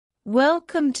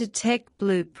Welcome to Tech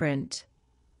Blueprint,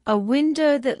 a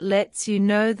window that lets you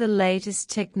know the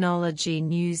latest technology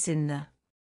news in the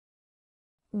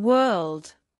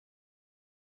world.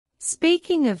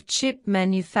 Speaking of chip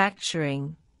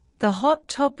manufacturing, the hot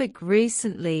topic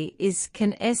recently is,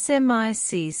 can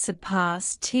SMIC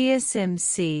surpass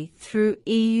TSMC through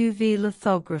EUV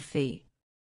lithography?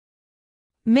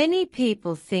 Many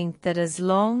people think that as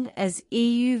long as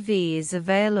EUV is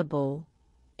available,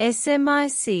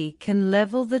 SMIC can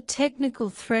level the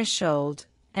technical threshold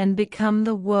and become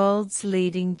the world's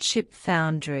leading chip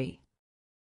foundry.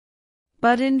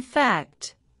 But in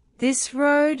fact, this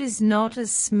road is not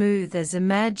as smooth as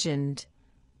imagined,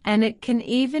 and it can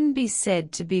even be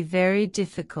said to be very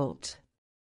difficult.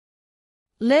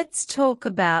 Let's talk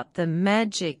about the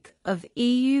magic of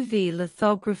EUV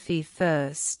lithography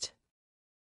first.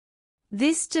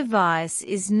 This device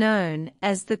is known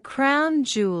as the crown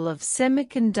jewel of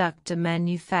semiconductor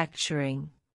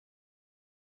manufacturing.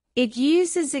 It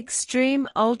uses extreme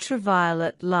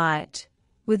ultraviolet light,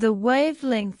 with a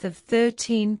wavelength of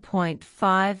 13.5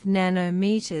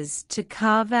 nanometers to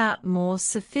carve out more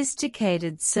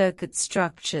sophisticated circuit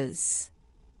structures,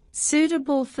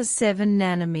 suitable for 7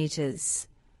 nanometers,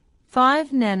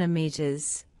 5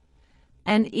 nanometers,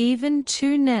 and even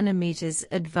 2 nanometers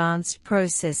advanced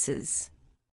processes.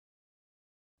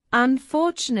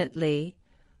 Unfortunately,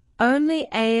 only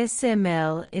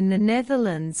ASML in the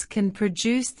Netherlands can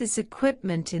produce this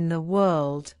equipment in the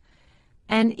world,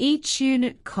 and each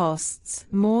unit costs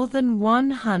more than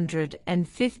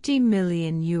 $150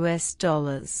 million.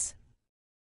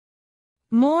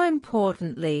 More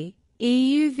importantly,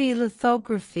 EUV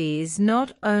lithography is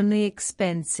not only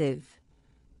expensive,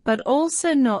 but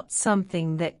also not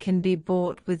something that can be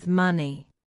bought with money.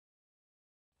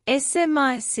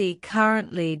 SMIC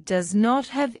currently does not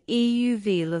have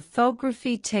EUV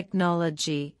lithography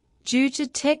technology due to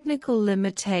technical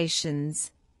limitations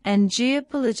and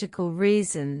geopolitical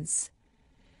reasons,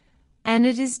 and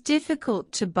it is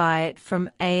difficult to buy it from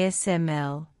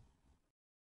ASML.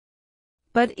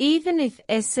 But even if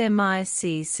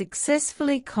SMIC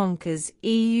successfully conquers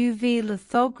EUV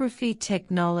lithography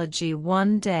technology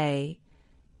one day,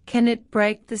 can it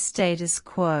break the status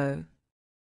quo?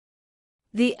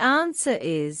 The answer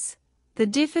is, the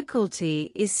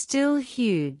difficulty is still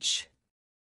huge.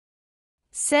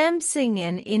 Samsung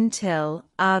and Intel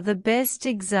are the best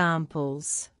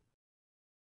examples.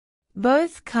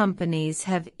 Both companies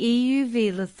have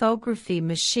EUV lithography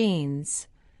machines,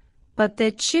 but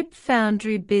their chip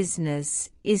foundry business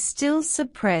is still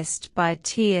suppressed by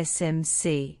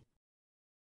TSMC.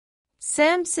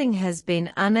 Samsung has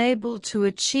been unable to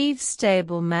achieve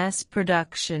stable mass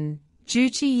production due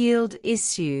to yield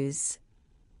issues,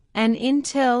 and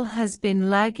Intel has been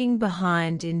lagging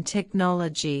behind in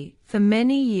technology for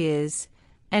many years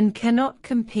and cannot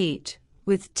compete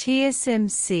with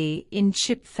TSMC in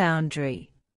chip foundry.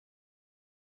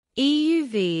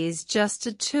 EUV is just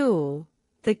a tool.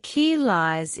 The key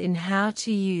lies in how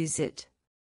to use it.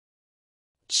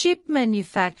 Chip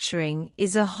manufacturing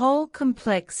is a whole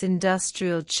complex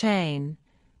industrial chain,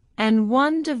 and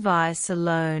one device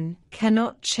alone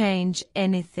cannot change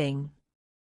anything.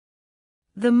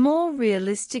 The more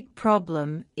realistic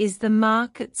problem is the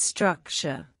market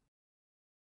structure.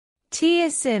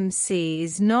 TSMC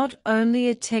is not only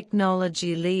a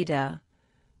technology leader,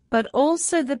 but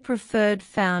also the preferred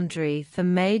foundry for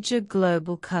major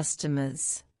global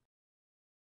customers.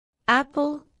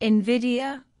 Apple,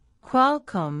 Nvidia,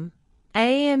 Qualcomm,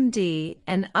 AMD,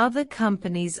 and other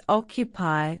companies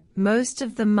occupy most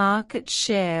of the market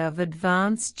share of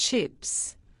advanced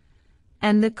chips,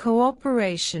 and the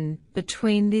cooperation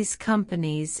between these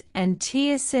companies and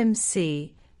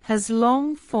TSMC has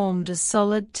long formed a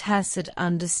solid tacit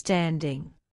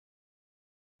understanding.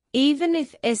 Even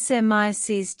if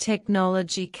SMIC's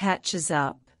technology catches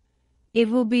up, it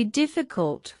will be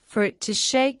difficult for it to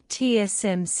shake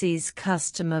TSMC's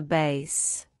customer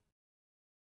base.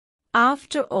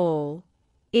 After all,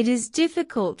 it is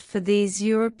difficult for these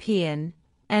European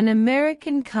and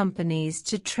American companies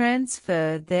to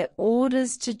transfer their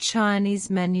orders to Chinese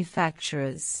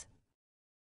manufacturers.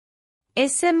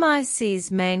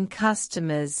 SMIC's main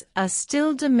customers are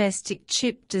still domestic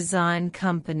chip design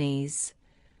companies,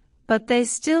 but they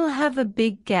still have a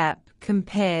big gap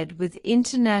compared with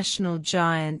international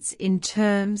giants in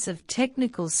terms of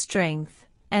technical strength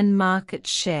and market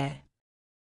share.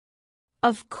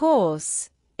 Of course,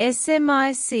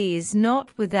 SMIC is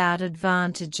not without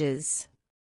advantages.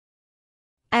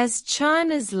 As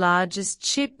China's largest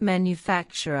chip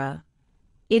manufacturer,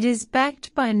 it is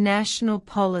backed by national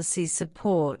policy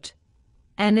support,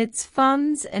 and its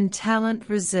funds and talent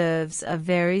reserves are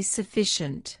very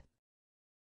sufficient.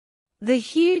 The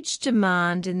huge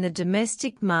demand in the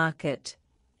domestic market,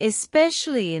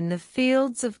 especially in the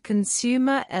fields of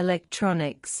consumer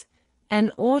electronics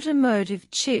and automotive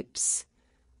chips,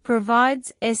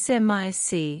 provides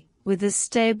SMIC with a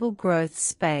stable growth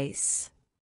space.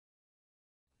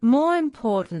 More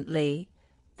importantly,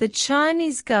 the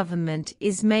Chinese government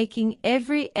is making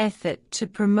every effort to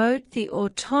promote the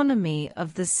autonomy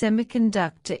of the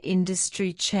semiconductor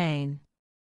industry chain.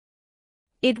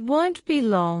 It won't be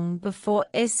long before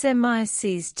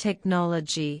SMIC's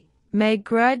technology may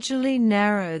gradually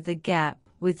narrow the gap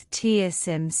with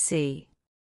TSMC.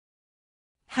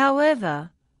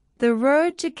 However, the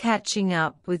road to catching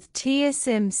up with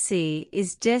TSMC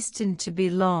is destined to be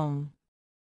long.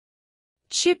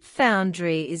 Chip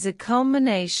foundry is a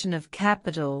culmination of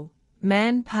capital,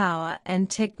 manpower, and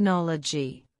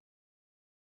technology.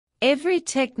 Every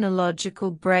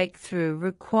technological breakthrough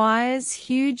requires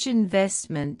huge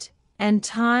investment and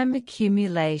time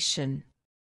accumulation.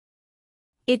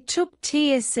 It took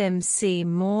TSMC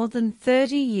more than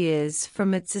 30 years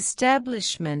from its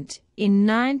establishment in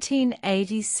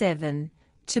 1987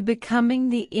 to becoming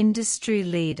the industry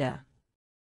leader.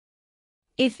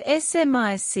 If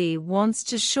SMIC wants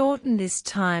to shorten this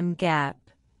time gap,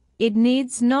 it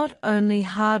needs not only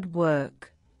hard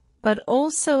work, but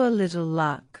also a little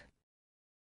luck.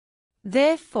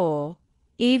 Therefore,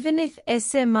 even if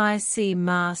SMIC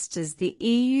masters the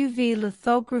EUV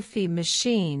lithography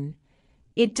machine,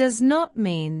 it does not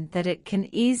mean that it can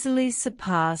easily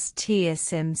surpass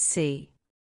TSMC.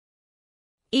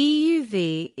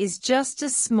 EUV is just a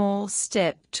small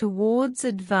step towards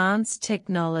advanced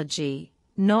technology,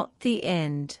 not the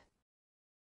end.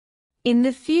 In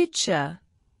the future,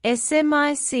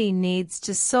 SMIC needs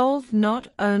to solve not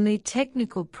only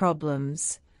technical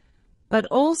problems, but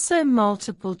also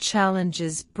multiple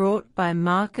challenges brought by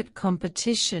market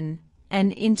competition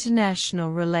and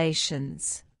international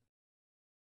relations.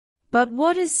 But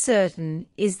what is certain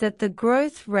is that the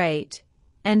growth rate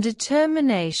and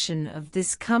determination of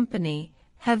this company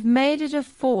have made it a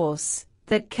force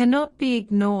that cannot be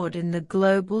ignored in the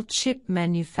global chip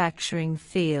manufacturing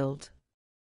field.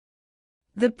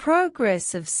 The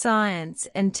progress of science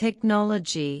and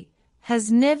technology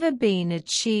has never been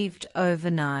achieved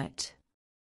overnight.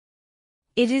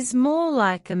 It is more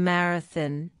like a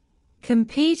marathon,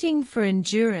 competing for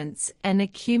endurance and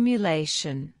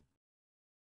accumulation.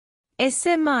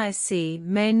 SMIC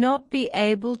may not be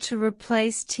able to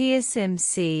replace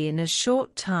TSMC in a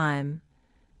short time,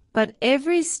 but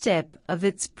every step of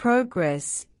its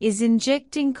progress is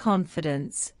injecting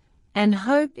confidence and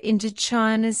hope into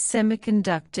China's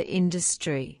semiconductor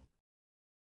industry.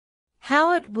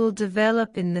 How it will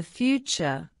develop in the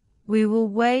future, we will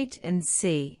wait and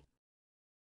see.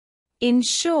 In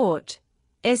short,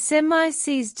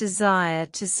 SMIC's desire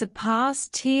to surpass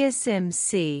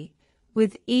TSMC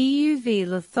with EUV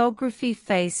lithography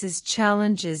faces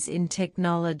challenges in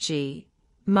technology,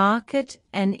 market,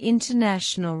 and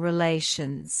international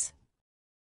relations.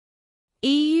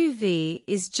 EUV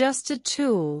is just a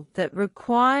tool that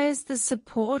requires the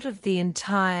support of the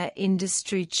entire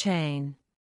industry chain.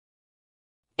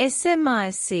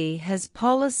 SMIC has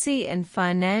policy and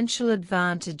financial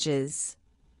advantages,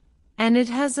 and it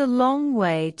has a long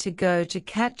way to go to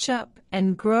catch up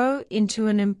and grow into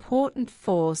an important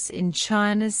force in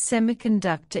China's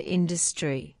semiconductor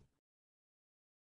industry.